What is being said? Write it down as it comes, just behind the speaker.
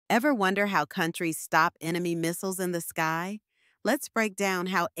Ever wonder how countries stop enemy missiles in the sky? Let's break down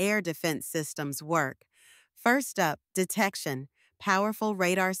how air defense systems work. First up, detection. Powerful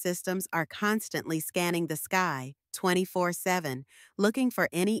radar systems are constantly scanning the sky 24/7, looking for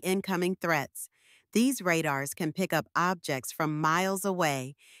any incoming threats. These radars can pick up objects from miles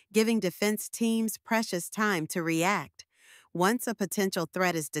away, giving defense teams precious time to react. Once a potential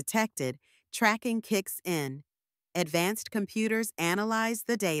threat is detected, tracking kicks in. Advanced computers analyze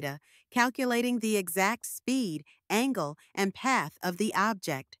the data, calculating the exact speed, angle, and path of the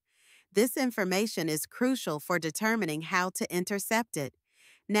object. This information is crucial for determining how to intercept it.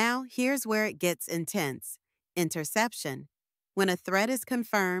 Now, here's where it gets intense. Interception. When a threat is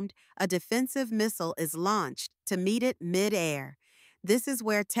confirmed, a defensive missile is launched to meet it mid-air. This is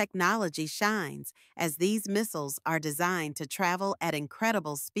where technology shines, as these missiles are designed to travel at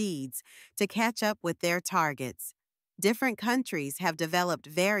incredible speeds to catch up with their targets. Different countries have developed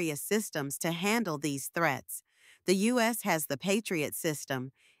various systems to handle these threats. The U.S. has the Patriot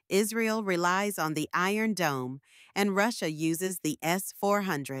system, Israel relies on the Iron Dome, and Russia uses the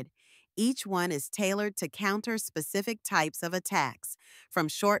S-400. Each one is tailored to counter specific types of attacks, from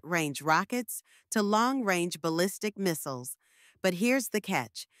short-range rockets to long-range ballistic missiles. But here's the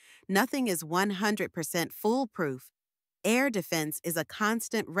catch. Nothing is 100% foolproof. Air defense is a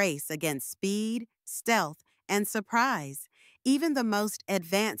constant race against speed, stealth, and surprise. Even the most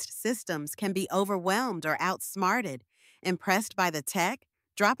advanced systems can be overwhelmed or outsmarted. Impressed by the tech?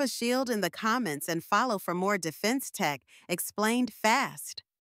 Drop a shield in the comments and follow for more defense tech explained fast.